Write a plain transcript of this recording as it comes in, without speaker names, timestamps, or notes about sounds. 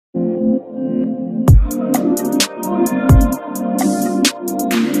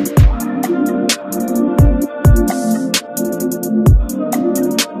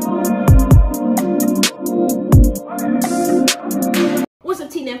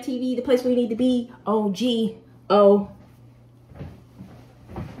Tknaff TV, the place where you need to be. OGO.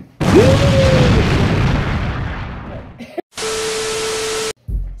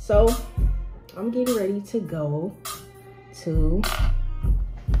 So, I'm getting ready to go to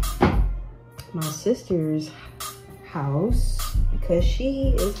my sister's house because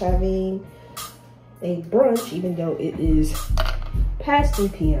she is having a brunch, even though it is past 3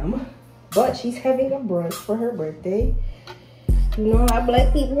 p.m. But she's having a brunch for her birthday. You know how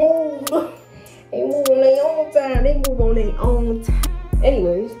black people move. They move on their own time. They move on their own time.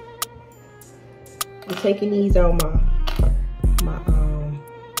 Anyways, I'm taking these out my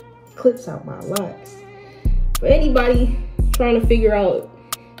clips out my locks. For anybody trying to figure out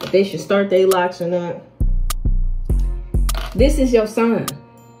if they should start their locks or not, this is your sign.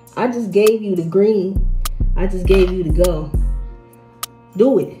 I just gave you the green. I just gave you the go.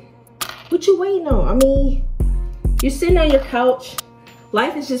 Do it. What you waiting on? I mean, you're sitting on your couch.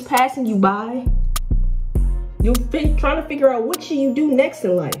 Life is just passing you by. You're trying to figure out what should you do next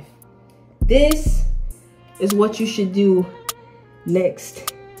in life. This is what you should do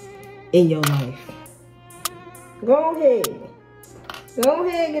next in your life. Go ahead. Go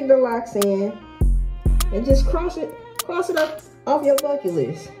ahead and get the locks in. And just cross it up off your bucket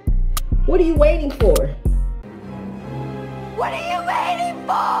list. What are you waiting for? What are you waiting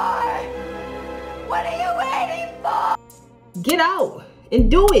for? What are you waiting for? Get out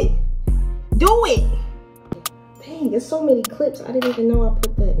and do it. Do it. Dang, there's so many clips. I didn't even know I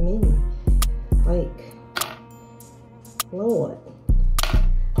put that many. Like, Lord.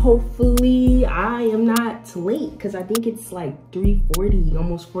 Hopefully I am not late because I think it's like 3:40,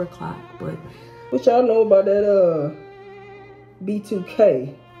 almost 4 o'clock. But what y'all know about that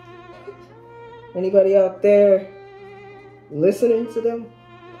B2K? Anybody out there listening to them?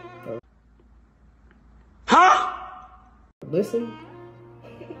 Huh? Listen?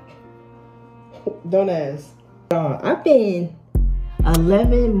 Don't ask. I've been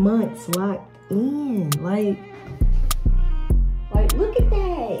 11 months locked in. Like, look at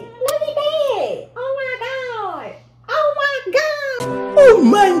that. Look at that. Oh my God. Oh my God. Oh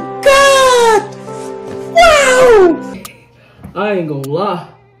my God. Wow. I ain't gonna lie.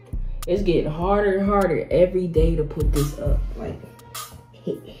 It's getting harder and harder every day to put this up. Like,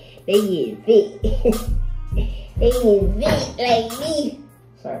 they get fit. They get fit like me.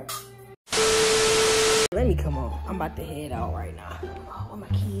 Sorry. Let me come on. I'm about to head out right now. Oh, where my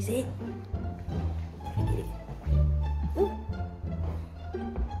keys at? Get it.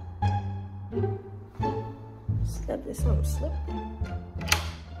 Slip this on, slip.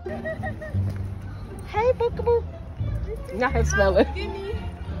 Hey, bookaboo. Not her smelling.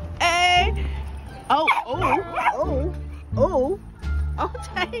 Hey. Oh, oh, oh, oh.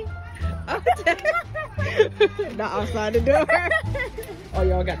 Okay. Okay. Not outside the door. Oh,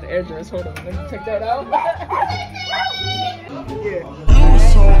 y'all got the address. Hold on. Let me check that out. Yeah.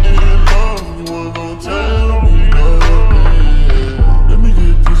 Let me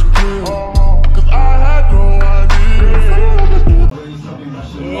get this pill. Cause I had no idea.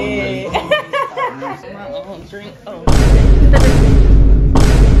 Yeah. My own drink. Oh.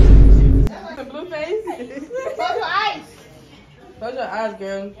 The blue face. Close your eyes. Close your eyes,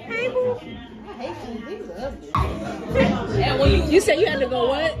 girl. Hey, boo. I hate these. These are ugly. And when you said you had to go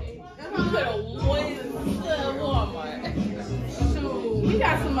what? You could have went to Walmart. Shoot. We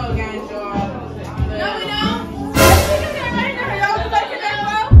got some more guys, y'all. No, we don't. Y'all making that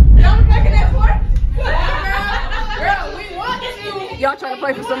for? Y'all making that for? Girl, we want to. Y'all trying to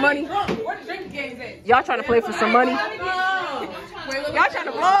play for some money? Where the drinking games at? Y'all trying to play for some money? Y'all trying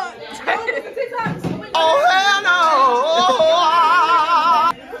to vlog? Oh, hell no!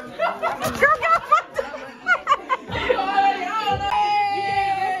 Girl, got fucked up.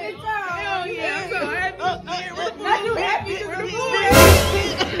 Not you happy to the boy.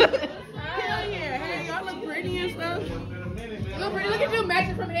 Hell yeah. Hey, y'all look pretty and stuff. Look pretty. Look at you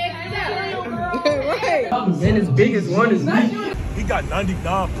matching from head to toe. Right. And his biggest one is me. He got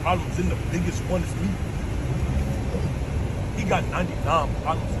 99 problems and the biggest one is me. He got 99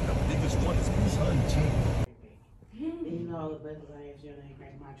 problems and the biggest one is me. You know all the blessings I ask you, and I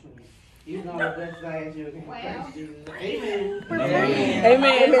crack my twin. You know all the blessings I ask you, and Christ Jesus. Amen.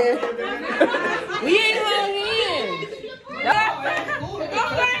 Amen. Amen. We ain't hung hands.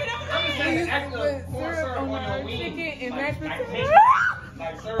 Syrup on our chicken and mashed potatoes.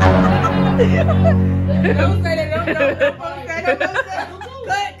 Don't say that. Don't cut.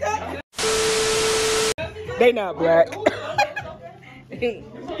 They not black.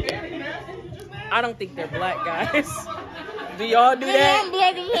 I don't think they're black, guys. Do y'all do that? I'm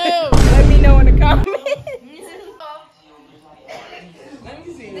black as hell. Let me know in the comments. Let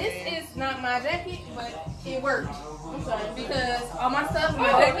me see. That's not my jacket, but it worked. I'm sorry. Because all my stuff, my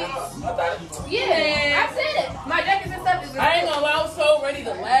jackets. Yeah, I said it. My jackets and stuff is I ain't gonna lie, I was so ready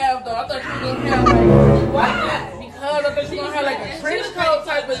to laugh though. I thought you were gonna have like, why? Because I thought you were gonna have like a trench coat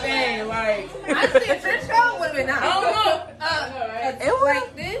type of thing. Like, honestly, a trench coat would have been nice. I don't know.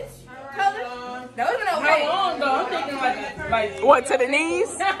 Like this color, that would have been okay. How long though? I'm thinking like What, to the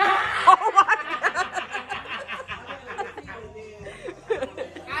knees? Oh my God.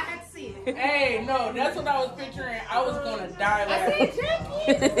 I had to see it. Hey, no, that's what I was picturing. I was gonna die laughing.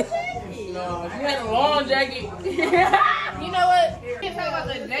 No, if you had a long jacket. You know what? You can't talk about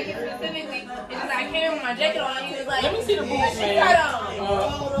the jacket specifically. It's just I came with my jacket on. You was like, Let me see the boots, man.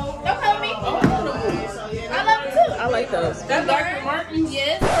 Don't call me. I love it too. I like those. That's Dr. Martin?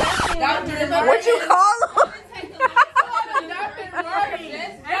 Yes. Dr. Martin. What you call them? Dr. Martin.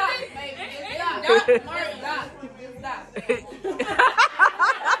 Yes. Dr. Martin. Stop.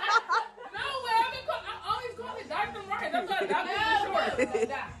 No way, I always call it Dr. Martin. That's what Dr. is short.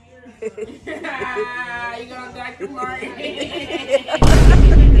 You got Dr. Martin.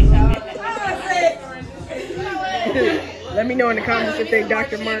 Let me know in the comments if they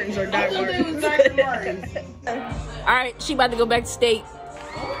Dr. Martens or Doc Martens. All right, she about to go back to state.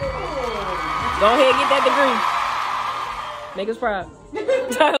 Go ahead and get that degree. Make us proud. Let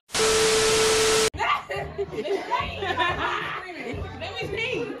me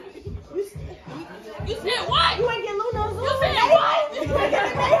see. You said what? You ain't get Luna's. You said what? You ain't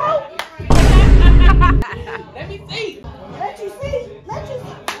get Mayo. Let me see. Let you see. Let you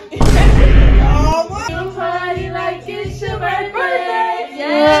see. Oh my. Party like it's your birthday.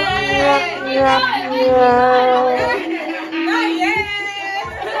 Yeah. Not yet.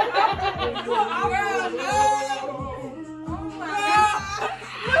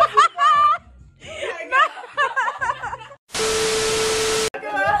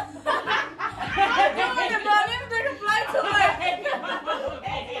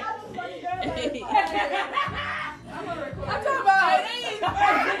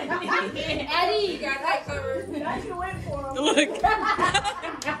 Eddie, you got that covered. That's your win for him. Look. Look,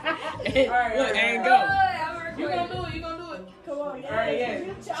 and go. You gonna do it. You gonna do it. Come on, yeah. All right, yeah.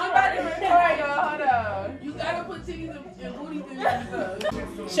 She about to record, y'all. Hold on. You gotta put titties and booty through your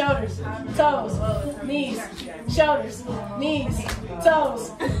stuff. Shoulders, toes, knees, shoulders, knees,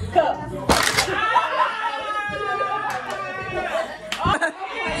 toes, cup.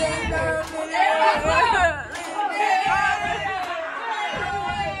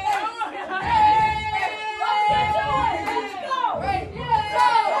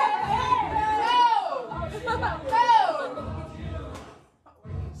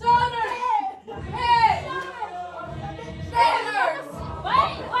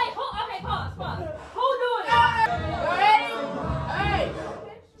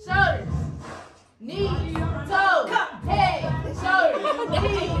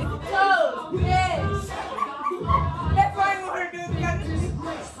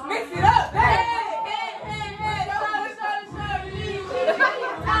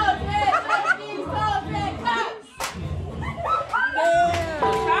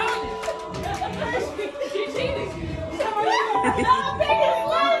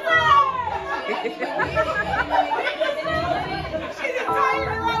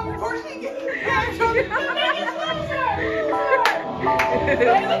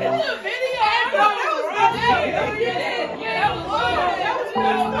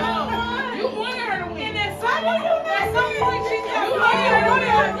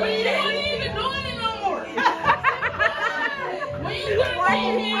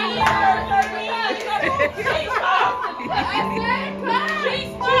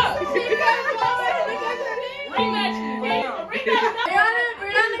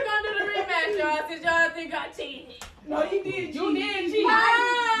 No, you did. You did cheat.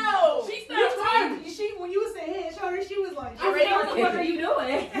 Wow. She started She when you said head shoulder, she was like, what the fuck are you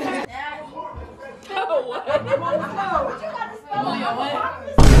doing? Oh, what? what you got to spell on your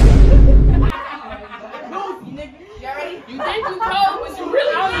Y'all ready? You think you cold, but you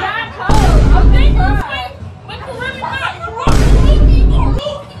really I'm not cold. I'm thinking you sweet, but you really not. You gonna lose me. You gonna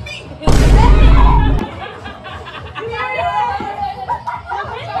lose to me.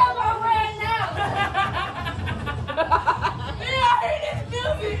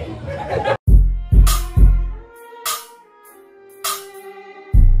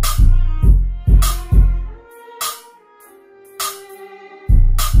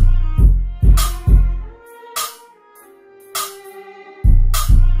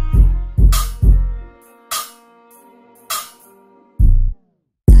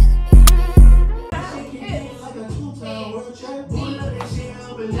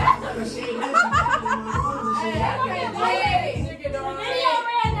 I'm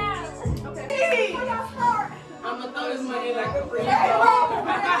gonna throw this money like a free throw.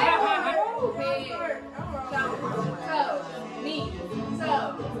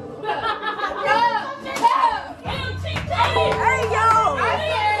 Hey, yo!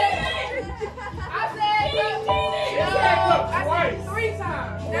 I said 3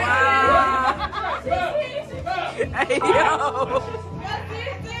 times. Hey, yo!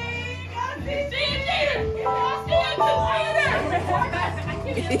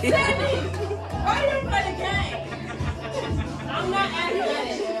 Why you play the game? I'm not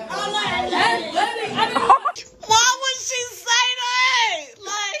athletic. I'm not athletic. Why would she say that?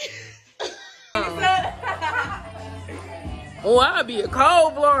 Like, Oh, I'll be a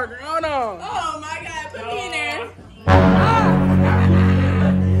cold blower. Hold on. oh my God, put me in there.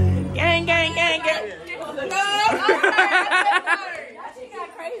 Gang, gang, gang, gang. She got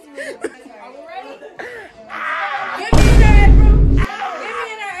crazy with it. Are we ready? Get me in there, bro. Get me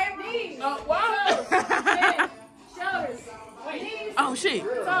in there, AD. No, wow. Shoulders. Oh, shit.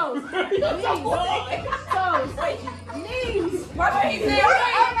 Toes. Knees. Watch what he said.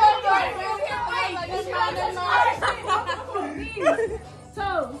 Knees.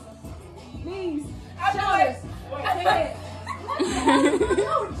 Toes. Knees. Shoulders. Head.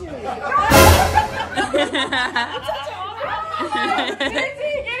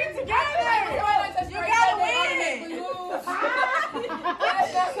 Get it together. You gotta win.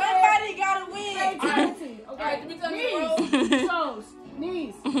 Somebody gotta win. Okay, let me tell you. Toes,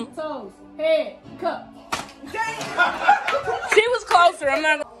 knees, toes, head, cup. She was closer. I'm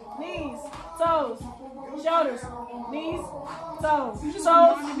not gonna. Knees, toes, shoulders, knees, toes,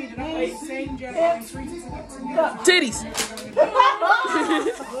 knees, hips, cup. Titties.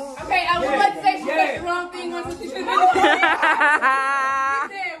 Okay, I would like to say she said the wrong thing once she said wait.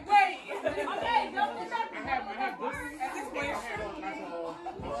 Okay, don't get that.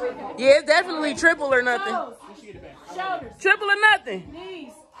 Yeah, it's definitely triple or nothing. Toes, shoulders, Triple or nothing.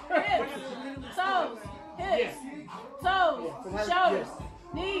 knees, hips, toes, shoulders,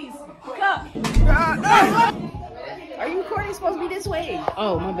 knees, cup. Are you recording? Supposed to be this way.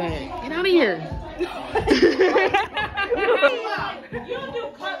 Oh, my bad. Get out of here. You don't do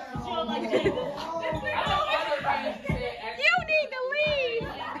cups, you don't like Jada. You need to leave.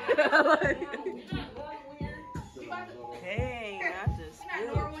 Hey, I just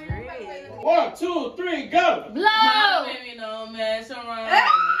feel great. 1, 2, 3, go. Blow! Baby, no mess around.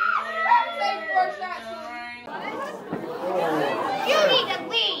 Take 4 shots. you need to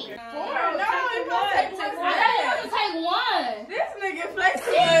leave. Take 1. This nigga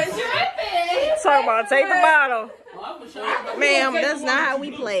flexing. Talk about take the bottle. Ma'am, that's not how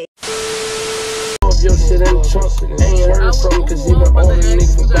we play. Your shit in the trunk, ain't heard from him cause he been on the nigga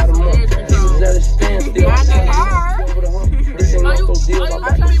for about a month. He was at a standstill. This ain't no full deal, I'm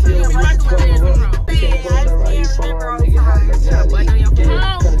about to steal. We can come around. Can't go down right here from around niggas like that.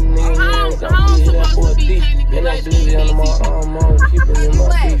 Cut a nigga hands, I'll be here that for a thief. And I do the animal arm on, keep it in my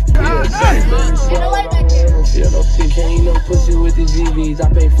beef. Feel no teeth, can't eat no pussy with these VVs.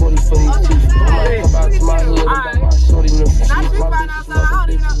 I pay 40 for these teeth. I might come out to my hood and buy my shorty no sheep. My bitches love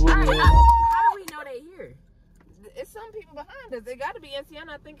the bitches with me. It's some people behind us. It got to be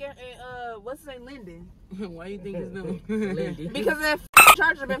Sienna, I think, and what's his name, Lyndon. Why you think it's them? Lyndon. Because that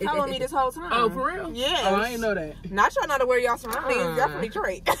charger been following me this whole time. Oh, for real? Yeah. Oh, I didn't know that. Not trying not to wear y'all surroundings. Y'all from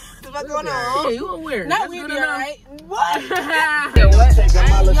Detroit. What's going on? Yeah, you a weird. Not we be alright. What? Take a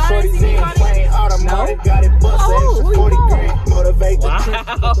mile of shorties in, plain automatic, got it bust, extra 40 grand, motivate the trip,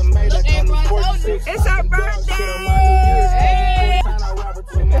 put the Maybach on the 46. It's our birthday. Hey!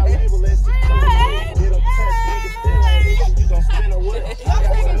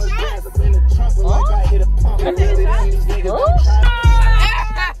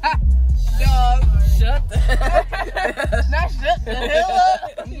 Dog, Shut the not shut the hell up.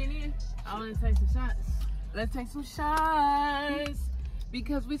 I want to take some shots. Let's take some shots.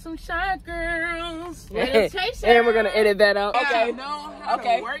 Because we some shot girls. And we're going to edit that out. Okay. Know how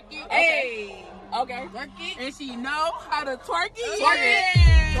to work it. Hey. Okay. Work it. And she know how to twerk it. Twerk it.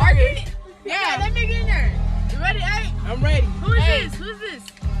 Twerk it. Yeah, let me get in there. You ready, hey? I'm ready. Who is this? Who's this?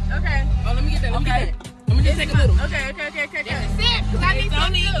 Okay. Oh, let me get that. Let me get that. Let me just take a little. Okay. That's it, because I need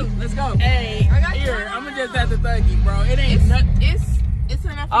some too. Let's go. Hey, I got here, I'm going to just have to thug you, bro. It ain't nothing. It's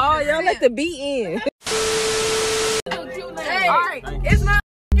enough. Oh, y'all let the beat in. Hey, all right. It's my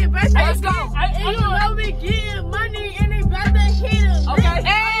best. Hey, let's go. And you know we getting money and they about to hit us. Okay.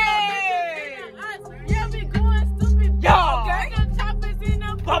 Hey. Yeah, we going stupid. Yo. Okay. The choppers in the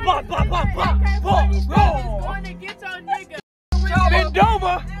Pop. going to get your nigga. Been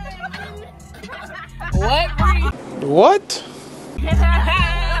Moldova. What, Bree? What?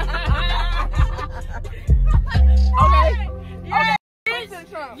 Okay.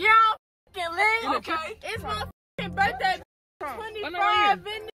 You're fucking lit. Okay. It's my fucking birthday. 25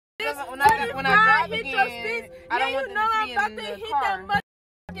 in this. When I drive again, I don't want you them know to I'm be about in to the hit car. that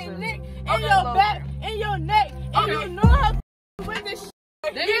motherfucking lick in your back, in your neck, and you know how with this shit.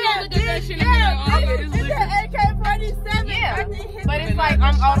 They didn't look at that shit It's an AK-47. Yeah, but it's like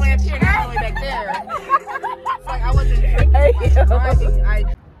I'm all the way up here and all the way back there. It's like I wasn't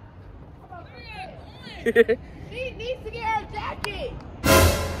driving. She needs to get her jacket.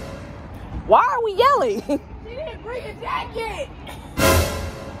 Why are we yelling? She didn't bring a jacket.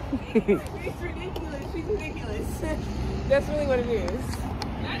 She's ridiculous. She's ridiculous. That's really what it is.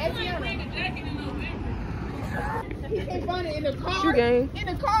 He can't find it in the car. Shoe game. In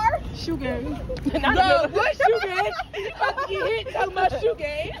the car. Shoe game. No, what shoe game? You about to get hit talking about shoe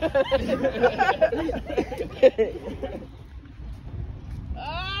game.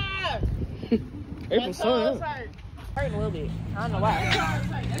 April's son. Hurting a little bit. I don't know why.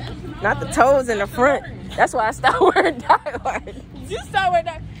 Not the toes in the front. That's why I stopped wearing diapers. You start with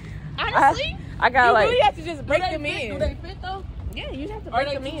that. Honestly, I got you like. really have to just break them in. Do they fit though? Yeah, you just have to Are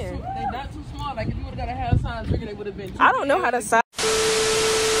break they them too in. They not too small. Like if you would have got a half size bigger, they would have been. I don't know how to size.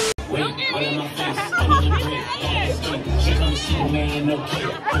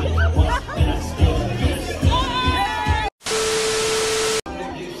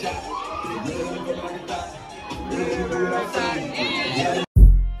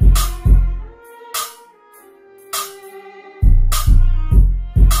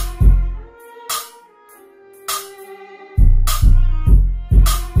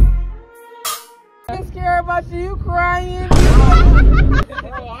 I'm scared about you crying. Bro,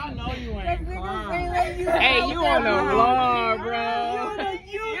 I know you ain't crying. Hey, you on the vlog, bro.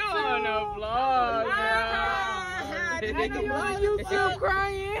 You on the vlog, bro. You still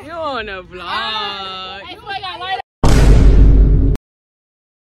crying? You on a vlog. Hey, so I got light